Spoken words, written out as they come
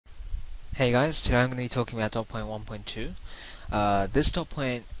Hey guys, today I'm going to be talking about dot point 1.2. This dot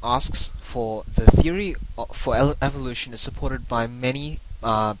point asks for the theory for evolution is supported by many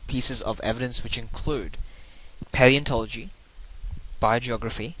pieces of evidence which include paleontology,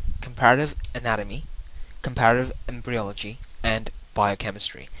 biogeography, comparative anatomy, comparative embryology, and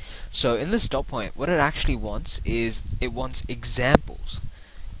biochemistry. So in this dot point, what it actually wants is it wants examples.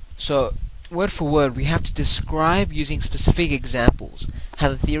 So word for word, we have to describe using specific examples how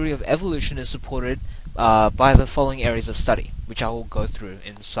the theory of evolution is supported by the following areas of study, which I will go through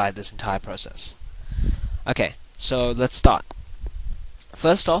inside this entire process. Okay, so let's start.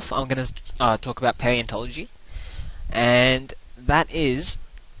 First off, I'm going to talk about paleontology, and that is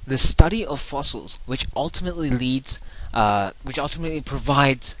the study of fossils, which ultimately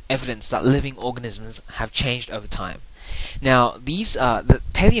provides evidence that living organisms have changed over time. Now, the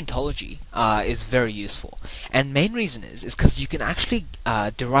paleontology is very useful, and main reason is because you can actually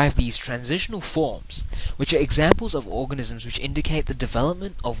derive these transitional forms, which are examples of organisms which indicate the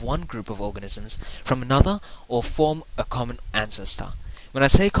development of one group of organisms from another or form a common ancestor. When I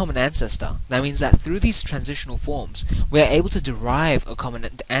say common ancestor, that means that through these transitional forms, we are able to derive a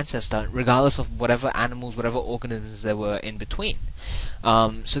common ancestor regardless of whatever animals, whatever organisms there were in between.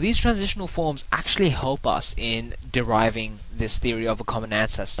 So these transitional forms actually help us in deriving this theory of a common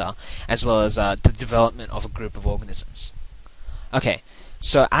ancestor, as well as the development of a group of organisms. Okay,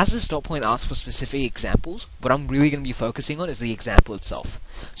 so as this dot point asks for specific examples, what I'm really going to be focusing on is the example itself.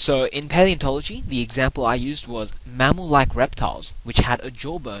 So in paleontology, the example I used was mammal-like reptiles, which had a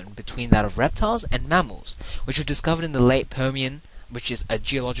jawbone between that of reptiles and mammals, which were discovered in the late Permian, which is a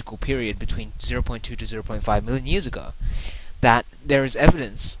geological period between 0.2 to 0.5 million years ago. That there is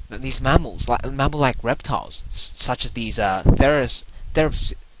evidence that these mammals, mammal-like reptiles, such as these therapsids,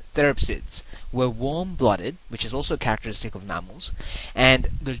 were warm-blooded, which is also characteristic of mammals, and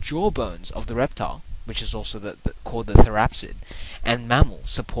the jawbones of the reptile, which is also called the therapsid, and mammal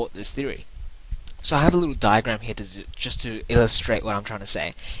support this theory. So I have a little diagram here just to illustrate what I'm trying to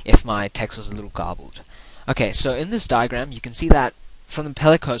say, if my text was a little garbled. Okay, so in this diagram, you can see that from the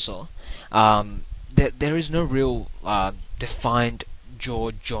pelycosaur, there is no real defined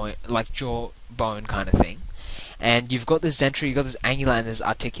jawbone kind of thing. And you've got this dentary, you've got this angular, and this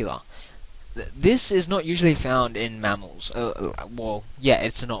articular. This is not usually found in mammals.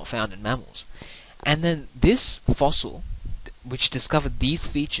 It's not found in mammals. And then this fossil, which discovered these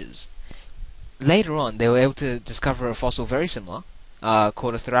features, later on they were able to discover a fossil very similar,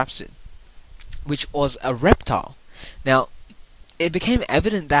 called a therapsid, which was a reptile. Now, it became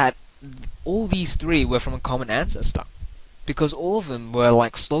evident that all these three were from a common ancestor, because all of them were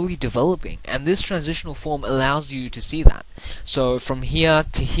slowly developing, and this transitional form allows you to see that. So from here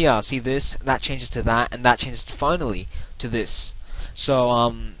to here, see this, that changes to that, and that changes finally to this.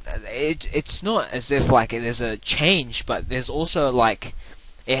 So it's not as if there's a change, but there's also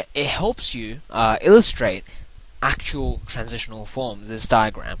it helps you illustrate actual transitional forms, this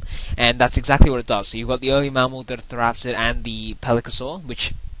diagram, and that's exactly what it does. So you've got the early mammal, the therapsid, and the pelycosaur,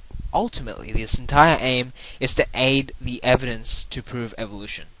 which ultimately this entire aim is to aid the evidence to prove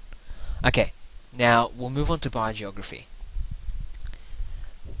evolution. Okay, now we'll move on to biogeography.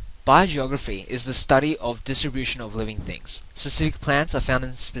 Biogeography is the study of distribution of living things. Specific plants are found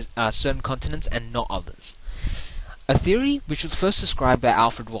in certain continents and not others. A theory which was first described by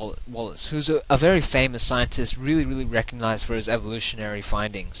Alfred Wallace, who's a very famous scientist, really recognized for his evolutionary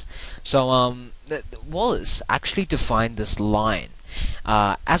findings. So Wallace actually defined this line.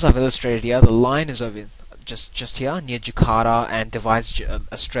 As I've illustrated here, the line is over just here near Jakarta and divides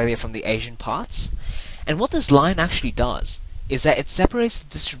Australia from the Asian parts. And what this line actually does is that it separates the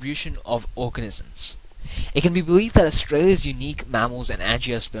distribution of organisms. It can be believed that Australia's unique mammals and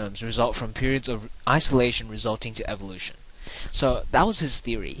angiosperms result from periods of isolation resulting to evolution. So that was his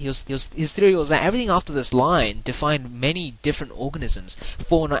theory. His theory was that everything after this line defined many different organisms,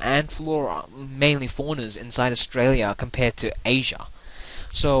 fauna and flora, mainly faunas inside Australia compared to Asia.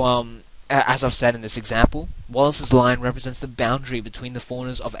 So as I've said in this example, Wallace's line represents the boundary between the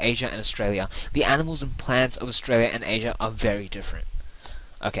faunas of Asia and Australia. The animals and plants of Australia and Asia are very different.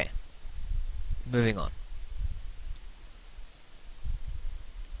 Okay, moving on.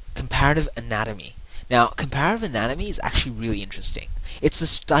 Comparative anatomy. Now, comparative anatomy is actually really interesting. It's the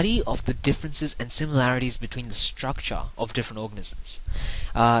study of the differences and similarities between the structure of different organisms.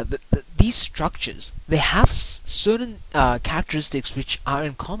 These structures, they have certain characteristics which are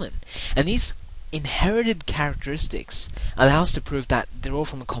in common, and these inherited characteristics allow us to prove that they're all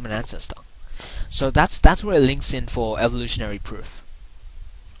from a common ancestor. So that's where it links in for evolutionary proof.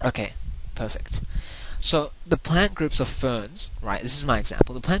 Okay, perfect. So the plant groups of ferns, right, this is my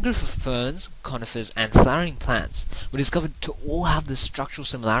example, the plant group of ferns, conifers, and flowering plants were discovered to all have this structural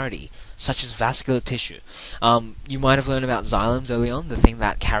similarity, such as vascular tissue. You might have learned about xylems early on, the thing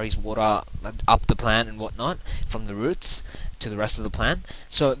that carries water up the plant and whatnot, from the roots to the rest of the plant.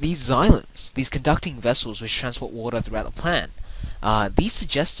 So these xylems, these conducting vessels which transport water throughout the plant, these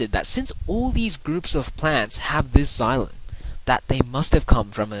suggested that since all these groups of plants have this xylem, that they must have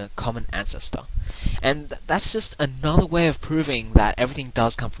come from a common ancestor. And that's just another way of proving that everything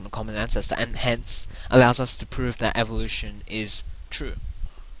does come from a common ancestor, and hence allows us to prove that evolution is true.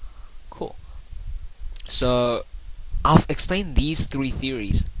 Cool. So I've explained these three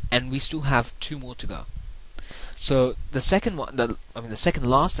theories, and we still have two more to go. So the second one, the second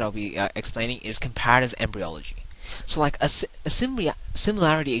last that I'll be explaining is comparative embryology. So like a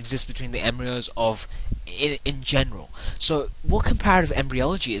similarity exists between the embryos of in general. So what comparative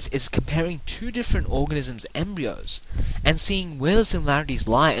embryology is comparing two different organisms' embryos and seeing where the similarities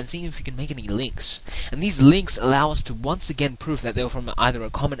lie and seeing if we can make any links. And these links allow us to once again prove that they were from either a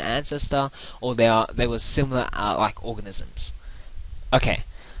common ancestor or they were similar like organisms. Okay,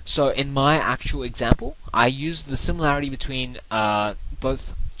 so in my actual example, I used the similarity between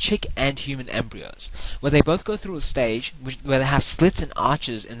both chick and human embryos, where they both go through a stage where they have slits and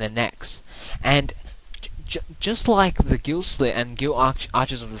arches in their necks, and just like the gill slit and gill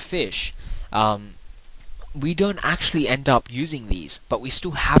arches of the fish, we don't actually end up using these, but we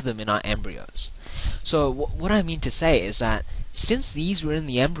still have them in our embryos. So what I mean to say is that since these were in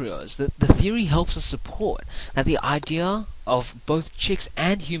the embryos, the theory helps us support that the idea of both chicks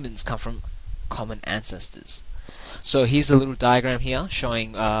and humans come from common ancestors. So here's a little diagram here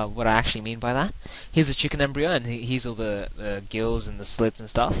showing what I actually mean by that. Here's a chicken embryo, and here's all the gills and the slits and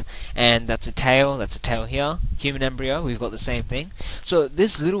stuff. And that's a tail here. Human embryo, we've got the same thing. So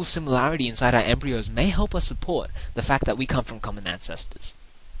this little similarity inside our embryos may help us support the fact that we come from common ancestors.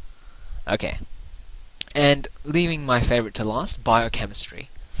 Okay. And leaving my favorite to last, biochemistry.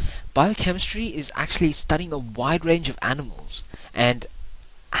 Biochemistry is actually studying a wide range of animals, and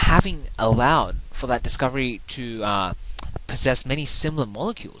having allowed for that discovery to possess many similar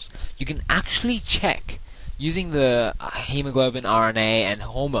molecules, you can actually check using the hemoglobin, RNA, and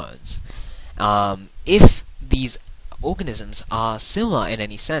hormones if these organisms are similar in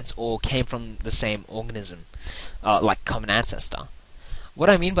any sense or came from the same organism, like common ancestor. What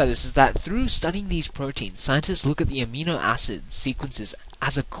I mean by this is that through studying these proteins, scientists look at the amino acid sequences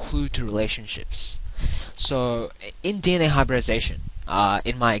as a clue to relationships. So in DNA hybridization,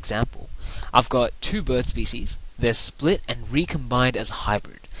 in my example, I've got two bird species. They're split and recombined as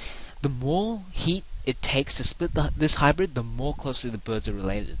hybrid. The more heat it takes to split this hybrid, the more closely the birds are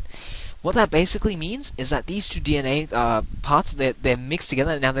related. What that basically means is that these two DNA parts, they're mixed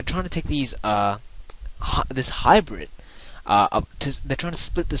together. Now they're trying to take these this hybrid, they're trying to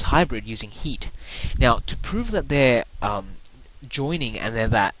split this hybrid using heat. Now to prove that they're joining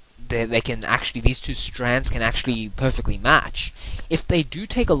and they can actually, these two strands can actually perfectly match. If they do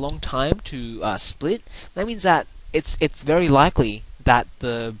take a long time to split, that means that it's very likely that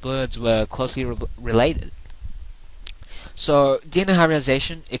the birds were closely related. So DNA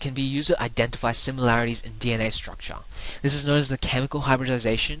hybridization, it can be used to identify similarities in DNA structure. This is known as the chemical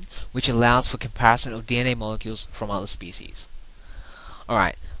hybridization, which allows for comparison of DNA molecules from other species.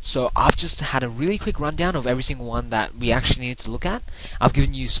 Alright, so I've just had a really quick rundown of every single one that we actually need to look at. I've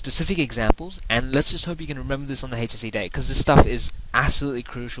given you specific examples, and let's just hope you can remember this on the HSC day, because this stuff is absolutely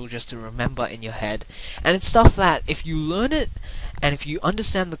crucial just to remember in your head. And it's stuff that if you learn it, and if you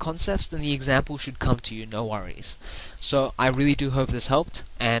understand the concepts, then the example should come to you, no worries. So I really do hope this helped,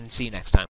 and see you next time.